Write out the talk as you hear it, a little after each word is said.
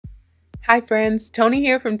Hi friends, Tony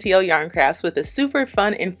here from TL Yarn Crafts with a super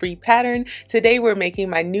fun and free pattern. Today we're making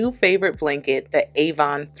my new favorite blanket, the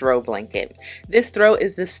Avon Throw Blanket. This throw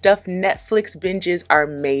is the stuff Netflix binges are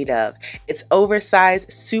made of. It's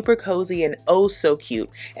oversized, super cozy, and oh so cute.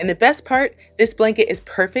 And the best part, this blanket is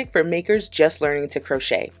perfect for makers just learning to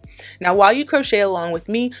crochet. Now while you crochet along with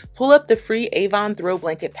me, pull up the free Avon Throw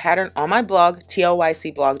Blanket pattern on my blog,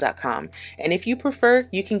 TLYCblog.com. And if you prefer,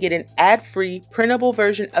 you can get an ad-free printable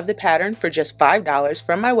version of the pattern for just $5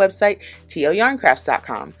 from my website,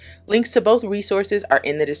 TLYarncrafts.com. Links to both resources are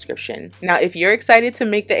in the description. Now if you're excited to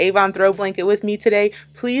make the Avon Throw Blanket with me today,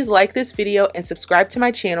 please like this video and subscribe to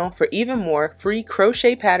my channel for even more free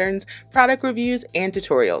crochet patterns, product reviews, and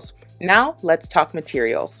tutorials. Now let's talk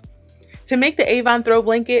materials. To make the Avon Throw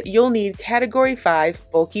Blanket, you'll need Category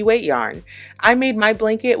 5 bulky weight yarn. I made my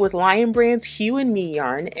blanket with Lion Brand's Hue and Me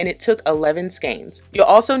yarn, and it took 11 skeins. You'll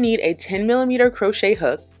also need a 10mm crochet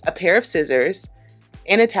hook, a pair of scissors,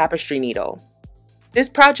 and a tapestry needle. This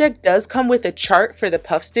project does come with a chart for the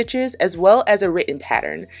puff stitches as well as a written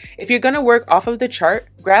pattern. If you're going to work off of the chart,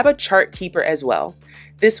 grab a chart keeper as well.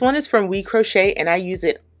 This one is from We Crochet and I use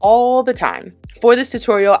it all the time. For this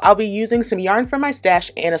tutorial, I'll be using some yarn from my stash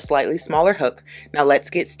and a slightly smaller hook. Now let's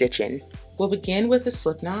get stitching. We'll begin with a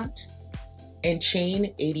slip knot and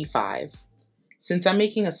chain 85. Since I'm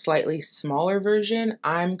making a slightly smaller version,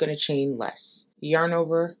 I'm going to chain less. Yarn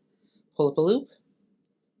over, pull up a loop.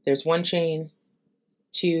 There's one chain,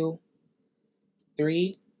 2,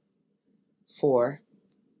 3, 4.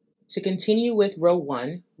 To continue with row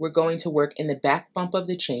 1, we're going to work in the back bump of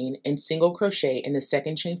the chain and single crochet in the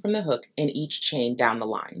second chain from the hook in each chain down the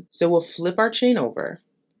line. So we'll flip our chain over,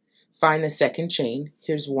 find the second chain,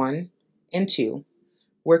 here's 1 and 2.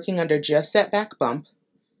 Working under just that back bump,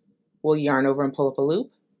 we'll yarn over and pull up a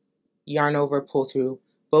loop, yarn over, pull through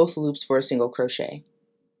both loops for a single crochet.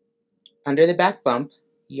 Under the back bump,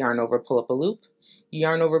 yarn over, pull up a loop,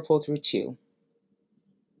 yarn over, pull through 2.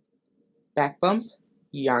 Back bump,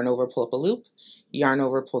 yarn over, pull up a loop, yarn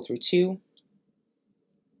over, pull through 2,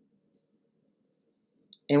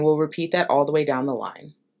 and we'll repeat that all the way down the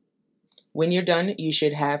line. When you're done, you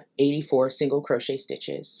should have 84 single crochet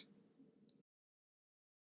stitches.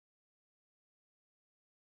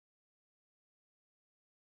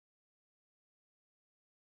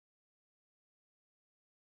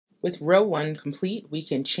 With row 1 complete, we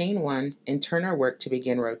can chain 1 and turn our work to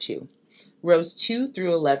begin row 2. Rows 2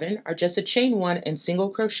 through 11 are just a chain 1 and single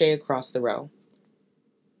crochet across the row.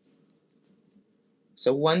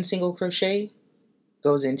 So 1 single crochet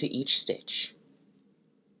goes into each stitch.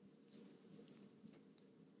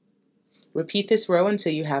 Repeat this row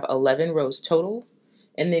until you have 11 rows total,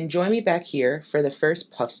 and then join me back here for the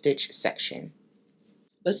first puff stitch section.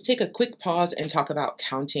 Let's take a quick pause and talk about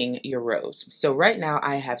counting your rows. So right now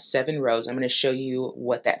I have 7 rows. I'm going to show you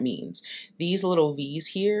what that means. These little V's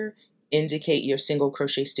here indicate your single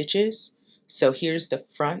crochet stitches. So here's the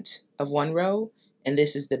front of one row, and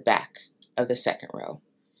this is the back of the second row.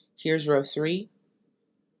 Here's row 3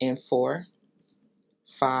 and 4,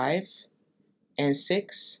 5 and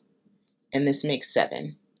 6, and this makes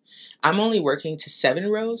 7. I'm only working to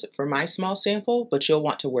 7 rows for my small sample, but you'll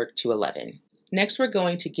want to work to 11. Next, we're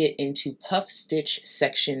going to get into puff stitch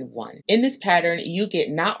section 1. In this pattern, you get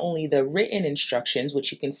not only the written instructions, which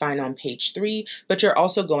you can find on page 3, but you're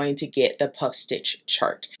also going to get the puff stitch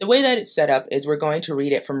chart. The way that it's set up is we're going to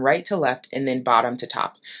read it from right to left and then bottom to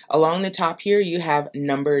top. Along the top here, you have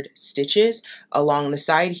numbered stitches. Along the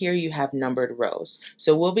side here, you have numbered rows.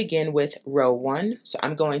 So we'll begin with row 1. So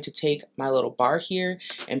I'm going to take my little bar here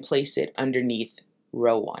and place it underneath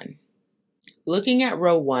row 1. Looking at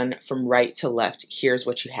row 1 from right to left, here's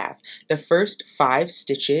what you have. The first 5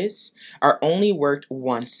 stitches are only worked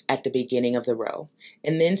once at the beginning of the row,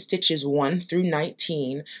 and then stitches 1 through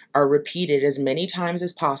 19 are repeated as many times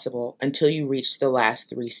as possible until you reach the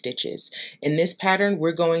last 3 stitches. In this pattern,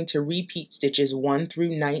 we're going to repeat stitches 1 through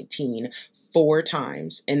 19 4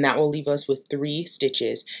 times, and that will leave us with 3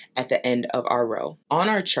 stitches at the end of our row. On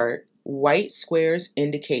our chart, white squares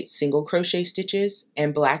indicate single crochet stitches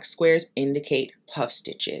and black squares indicate puff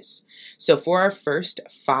stitches. So for our first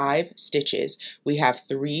 5 stitches, we have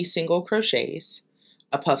 3 single crochets,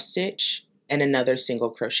 a puff stitch, and another single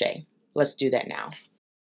crochet. Let's do that now.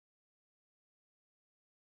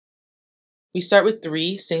 We start with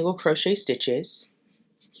 3 single crochet stitches.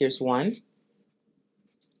 Here's 1,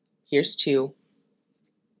 here's 2,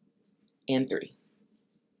 and 3.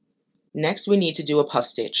 Next, we need to do a puff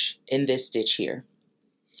stitch in this stitch here.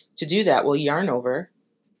 To do that, we'll yarn over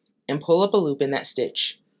and pull up a loop in that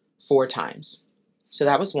stitch 4 times. So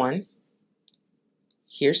that was 1.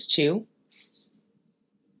 Here's 2.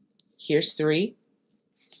 Here's 3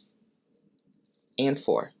 and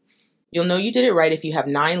 4. You'll know you did it right if you have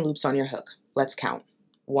 9 loops on your hook. Let's count.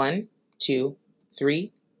 1, 2,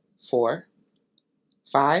 3, 4,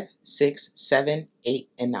 5, 6, 7, 8,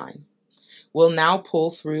 and 9. We'll now pull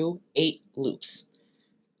through 8 loops.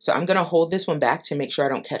 So I'm going to hold this one back to make sure I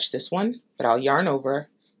don't catch this one, but I'll yarn over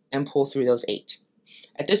and pull through those 8.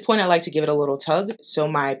 At this point, I like to give it a little tug so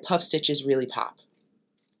my puff stitches really pop.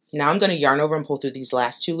 Now I'm going to yarn over and pull through these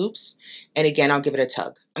last 2 loops, and again I'll give it a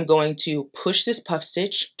tug. I'm going to push this puff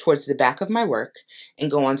stitch towards the back of my work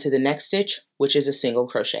and go on to the next stitch, which is a single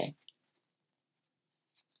crochet.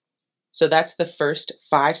 So that's the first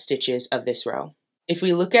 5 stitches of this row. If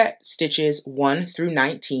we look at stitches 1 through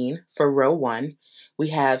 19 for row 1, we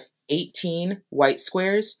have 18 white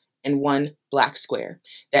squares and 1 black square.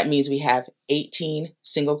 That means we have 18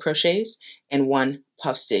 single crochets and 1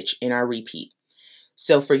 puff stitch in our repeat.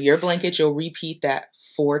 So for your blanket, you'll repeat that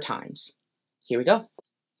 4 times. Here we go.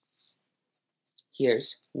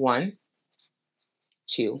 Here's 1,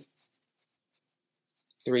 2,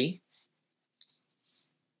 3,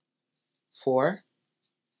 4,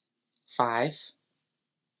 5,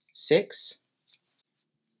 6,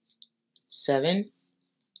 7,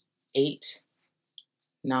 8,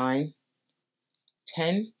 9,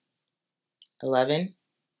 10, 11,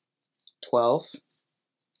 12,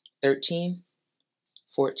 13,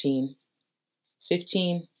 14,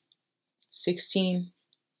 15, 16,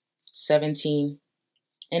 17,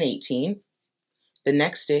 and 18. The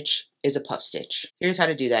next stitch is a puff stitch. Here's how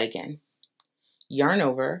to do that again. Yarn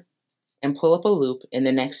over and pull up a loop in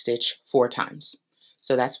the next stitch 4 times.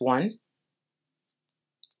 So that's 1,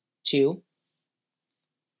 2,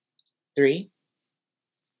 3,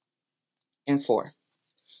 and 4.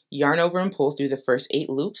 Yarn over and pull through the first 8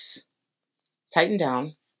 loops, tighten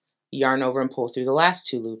down, yarn over and pull through the last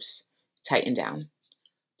 2 loops, tighten down.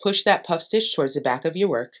 Push that puff stitch towards the back of your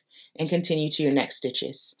work and continue to your next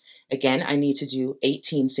stitches. Again, I need to do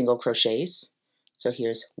 18 single crochets. So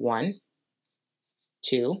here's 1,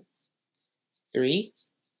 2, 3,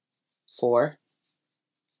 4,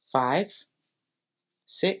 5,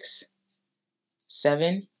 6,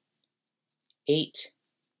 7, 8,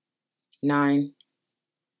 9,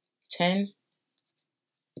 10,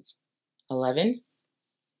 11,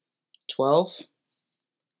 12,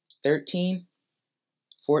 13,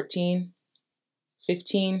 14,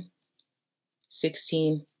 15,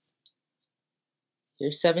 16,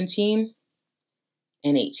 here's 17,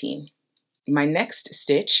 and 18. My next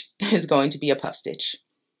stitch is going to be a puff stitch.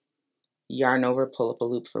 Yarn over, pull up a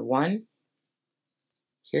loop for 1,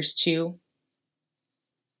 here's 2,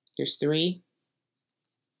 here's 3,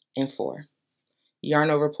 and 4. Yarn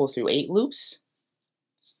over, pull through 8 loops,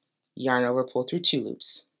 yarn over, pull through 2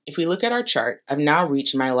 loops. If we look at our chart, I've now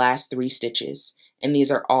reached my last 3 stitches, and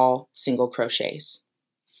these are all single crochets.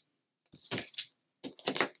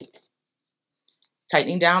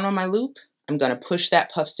 Tightening down on my loop, I'm going to push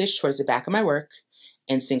that puff stitch towards the back of my work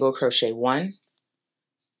and single crochet 1,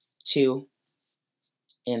 2,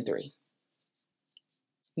 and 3.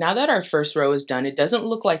 Now that our first row is done, it doesn't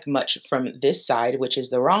look like much from this side, which is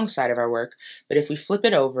the wrong side of our work, but if we flip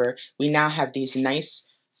it over, we now have these nice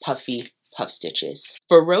puffy puff stitches.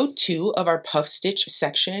 For row 2 of our puff stitch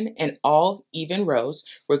section and all even rows,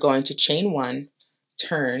 we're going to chain 1,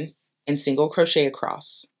 turn, and single crochet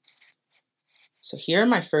across. So here are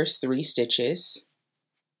my first 3 stitches.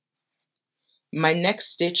 My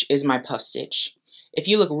next stitch is my puff stitch. If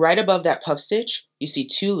you look right above that puff stitch, you see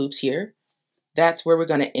 2 loops here. That's where we're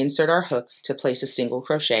going to insert our hook to place a single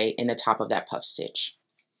crochet in the top of that puff stitch.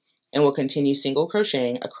 And we'll continue single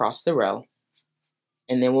crocheting across the row,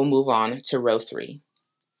 and then we'll move on to row 3.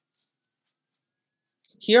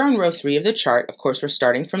 Here on row 3 of the chart, of course, we're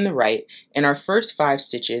starting from the right, and our first 5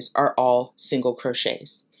 stitches are all single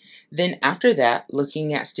crochets. Then after that,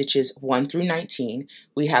 looking at stitches 1 through 19,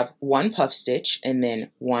 we have 1 puff stitch, and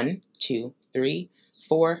then 1, 2, 3,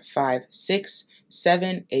 4, 5, 6,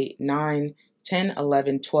 7, 8, 9, 10,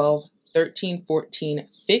 11, 12, 13, 14,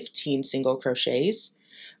 15 single crochets,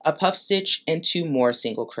 a puff stitch, and 2 more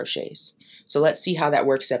single crochets. So let's see how that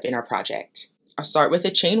works up in our project. I'll start with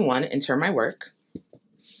a chain 1 and turn my work.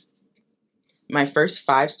 My first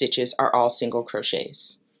 5 stitches are all single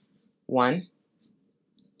crochets. 1,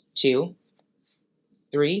 2,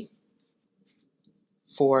 3,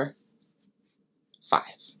 4, 5.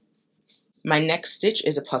 My next stitch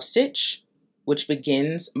is a puff stitch, which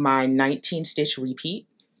begins my 19 stitch repeat.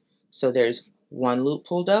 So there's 1 loop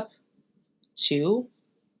pulled up, 2,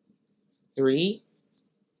 3,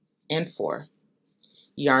 and 4.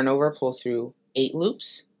 Yarn over, pull through 8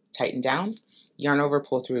 loops, tighten down, yarn over,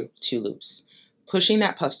 pull through 2 loops. pushing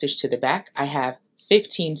that puff stitch to the back, I have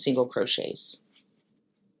 15 single crochets.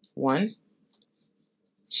 1,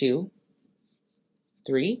 2,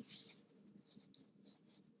 3,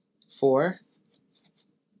 4,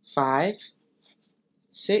 5,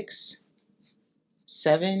 6,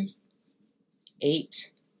 7,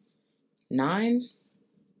 8, 9,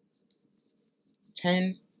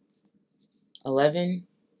 10, 11,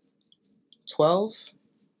 12,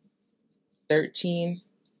 13,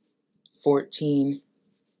 14,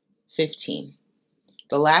 15.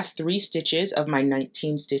 The last 3 stitches of my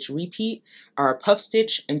 19 stitch repeat are a puff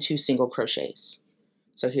stitch and 2 single crochets.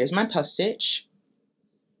 So here's my puff stitch.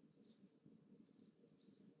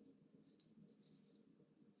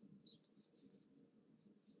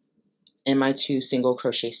 And my 2 single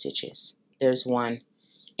crochet stitches. There's 1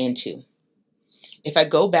 and 2. If I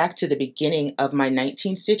go back to the beginning of my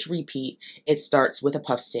 19 stitch repeat, it starts with a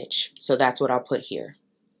puff stitch. So that's what I'll put here.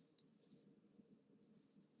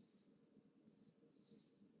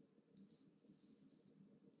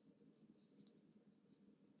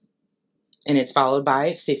 And it's followed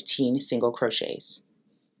by 15 single crochets.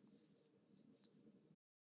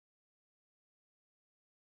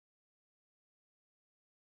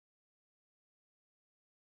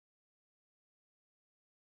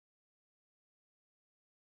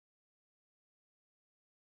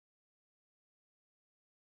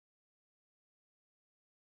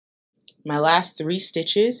 My last 3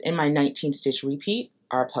 stitches in my 19 stitch repeat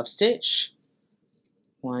are a puff stitch.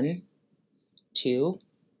 1, 2,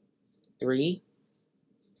 3,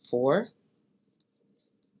 4,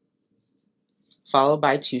 followed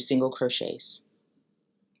by 2 single crochets.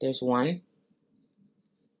 There's 1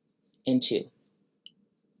 and 2.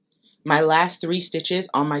 My last 3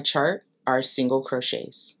 stitches on my chart are single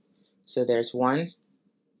crochets. So there's 1,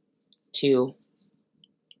 2,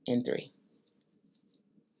 and 3.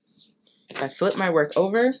 If I flip my work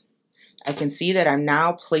over, I can see that I'm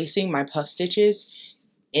now placing my puff stitches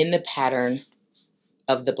in the pattern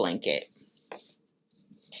of the blanket.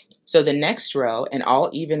 So the next row, and all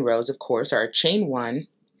even rows of course, are chain 1,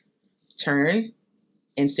 turn,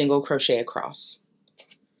 and single crochet across.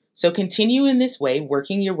 So continue in this way,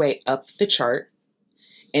 working your way up the chart,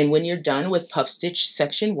 and when you're done with puff stitch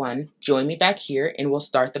section 1, join me back here and we'll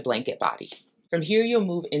start the blanket body. From here, you'll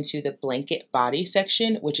move into the blanket body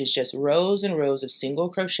section, which is just rows and rows of single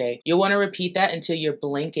crochet. You'll want to repeat that until your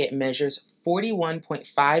blanket measures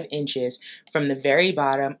 41.5 inches from the very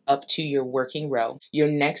bottom up to your working row. Your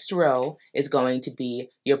next row is going to be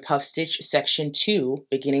your puff stitch section 2,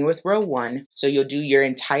 beginning with row 1. So you'll do your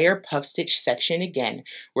entire puff stitch section again,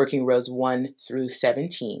 working rows 1 through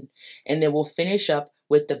 17. And then we'll finish up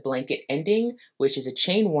with the blanket ending, which is a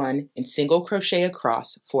chain 1 and single crochet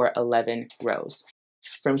across for 11 rows.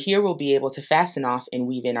 From here, we'll be able to fasten off and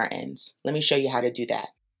weave in our ends. Let me show you how to do that.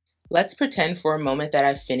 Let's pretend for a moment that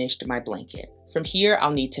I've finished my blanket. From here,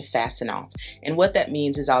 I'll need to fasten off. And what that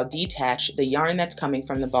means is I'll detach the yarn that's coming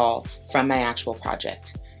from the ball from my actual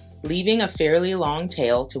project. Leaving a fairly long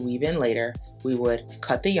tail to weave in later, we would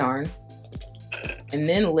cut the yarn and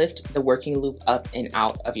then lift the working loop up and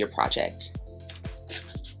out of your project.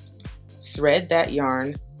 Thread that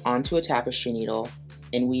yarn onto a tapestry needle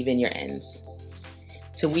and weave in your ends.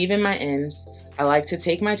 To weave in my ends, I like to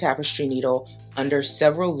take my tapestry needle under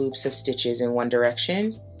several loops of stitches in one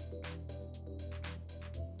direction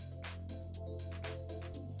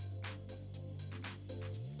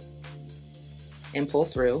and pull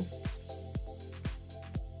through.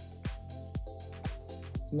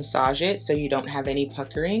 Massage it so you don't have any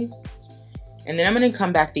puckering. And then I'm going to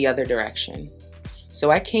come back the other direction. So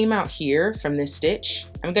I came out here from this stitch.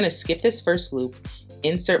 I'm going to skip this first loop,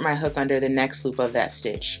 insert my hook under the next loop of that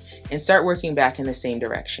stitch, and start working back in the same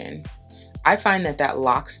direction. I find that that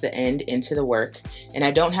locks the end into the work, and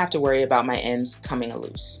I don't have to worry about my ends coming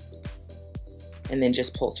loose. And then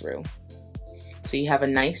just pull through. So you have a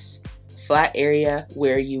nice flat area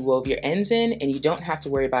where you wove your ends in, and you don't have to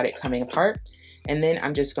worry about it coming apart. And then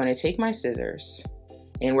I'm just going to take my scissors,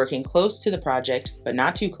 and working close to the project, but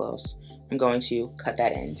not too close, I'm going to cut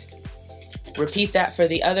that end. Repeat that for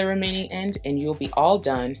the other remaining end and you'll be all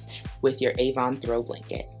done with your Avon Throw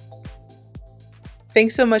Blanket.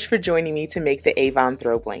 Thanks so much for joining me to make the Avon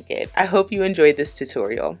Throw Blanket. I hope you enjoyed this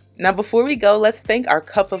tutorial. Now before we go, let's thank our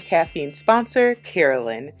Cup of Caffeine sponsor,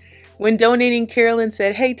 Carolyn. When donating, Carolyn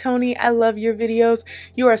said, "Hey Tony, I love your videos.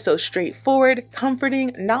 You are so straightforward,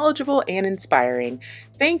 comforting, knowledgeable, and inspiring.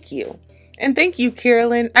 Thank you." And thank you,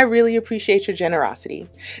 Carolyn. I really appreciate your generosity.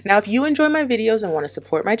 Now, if you enjoy my videos and want to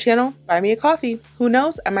support my channel, buy me a coffee. Who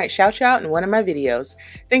knows, I might shout you out in one of my videos.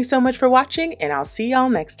 Thanks so much for watching, and I'll see y'all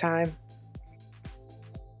next time.